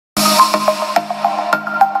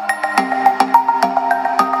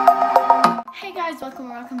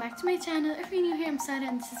welcome or welcome back to my channel. If you're new here, I'm Sara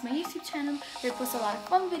and this is my YouTube channel where I post a lot of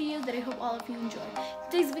fun videos that I hope all of you enjoy.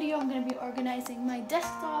 Today's video I'm going to be organizing my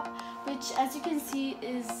desktop, which as you can see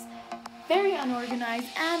is very unorganized,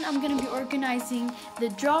 and I'm going to be organizing the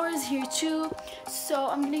drawers here too. So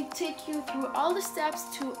I'm going to take you through all the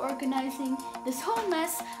steps to organizing this whole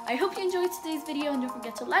mess. I hope you enjoyed today's video and don't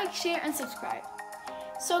forget to like, share and subscribe.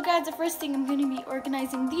 So guys, the first thing I'm going to be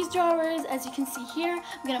organizing these drawers. As you can see here,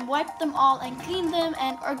 I'm going to wipe them all and clean them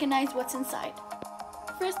and organize what's inside.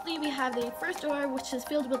 Firstly, we have the first drawer, which is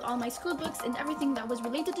filled with all my school books and everything that was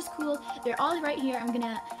related to school. They're all right here. I'm going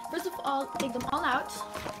to first of all take them all out.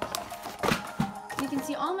 You can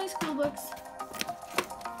see all my school books.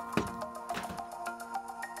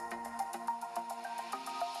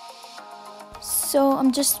 So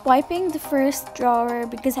I'm just wiping the first drawer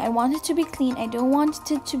because I want it to be clean. I don't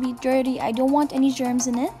want it to be dirty. I don't want any germs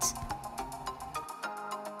in it.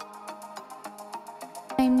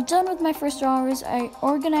 I'm done with my first drawers. I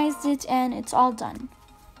organized it and it's all done.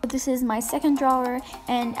 This is my second drawer,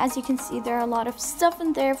 and as you can see there are a lot of stuff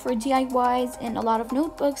in there for DIYs and a lot of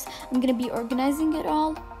notebooks. I'm going to be organizing it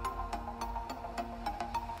all.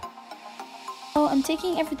 So I'm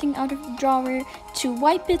taking everything out of the drawer to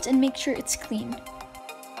wipe it and make sure it's clean.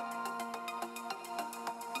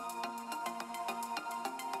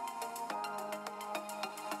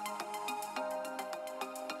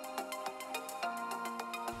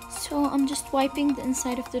 So I'm just wiping the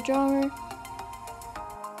inside of the drawer.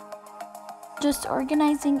 Just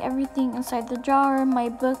organizing everything inside the drawer, my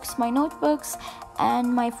books, my notebooks,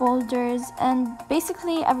 and my folders, and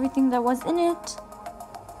basically everything that was in it.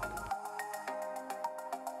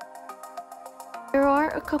 There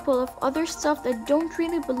are a couple of other stuff that don't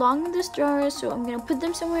really belong in this drawer, so I'm gonna put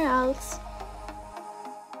them somewhere else.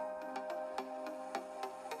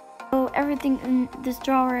 So everything in this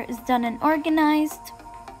drawer is done and organized.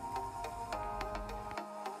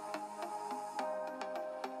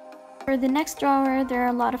 For the next drawer, there are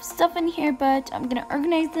a lot of stuff in here, but I'm gonna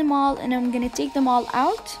organize them all and I'm gonna take them all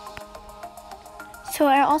out. So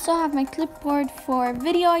I also have my clipboard for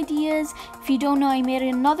video ideas. If you don't know, I made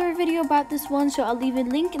another video about this one, so I'll leave a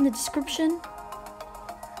link in the description.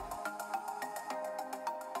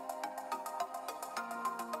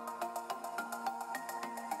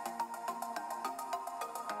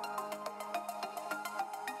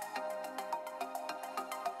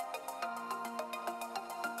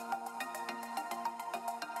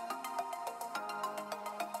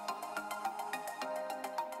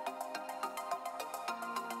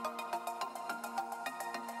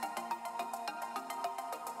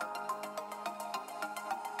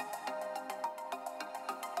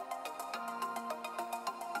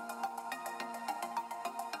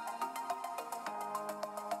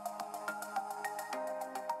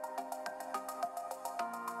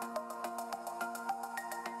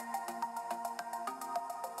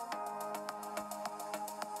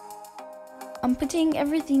 I'm putting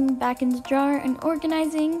everything back in the drawer and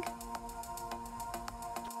organizing.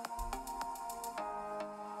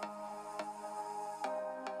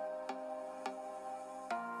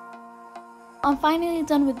 I'm finally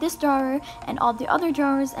done with this drawer and all the other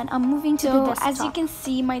drawers, and I'm moving to the desktop. As you can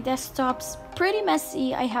see, my desktop's pretty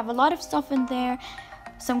messy. I have a lot of stuff in there.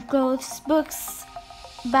 Some clothes, books,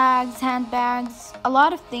 bags, handbags, a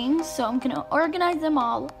lot of things. So I'm gonna organize them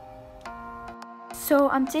all. So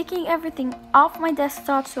I'm taking everything off my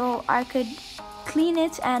desktop so I could clean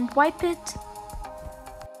it and wipe it.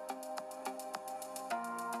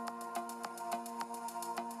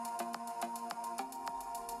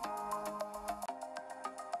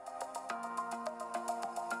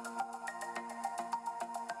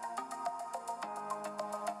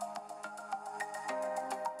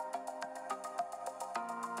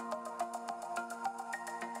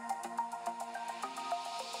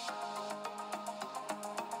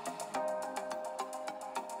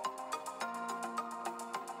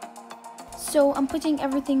 So I'm putting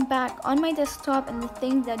everything back on my desktop, and the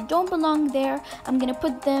things that don't belong there, I'm gonna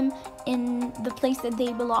put them in the place that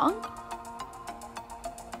they belong.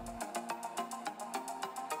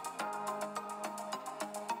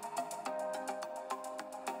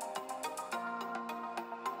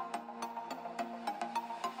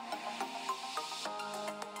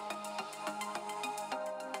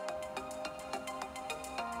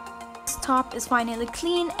 This top is finally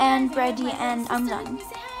clean and ready, and I'm done.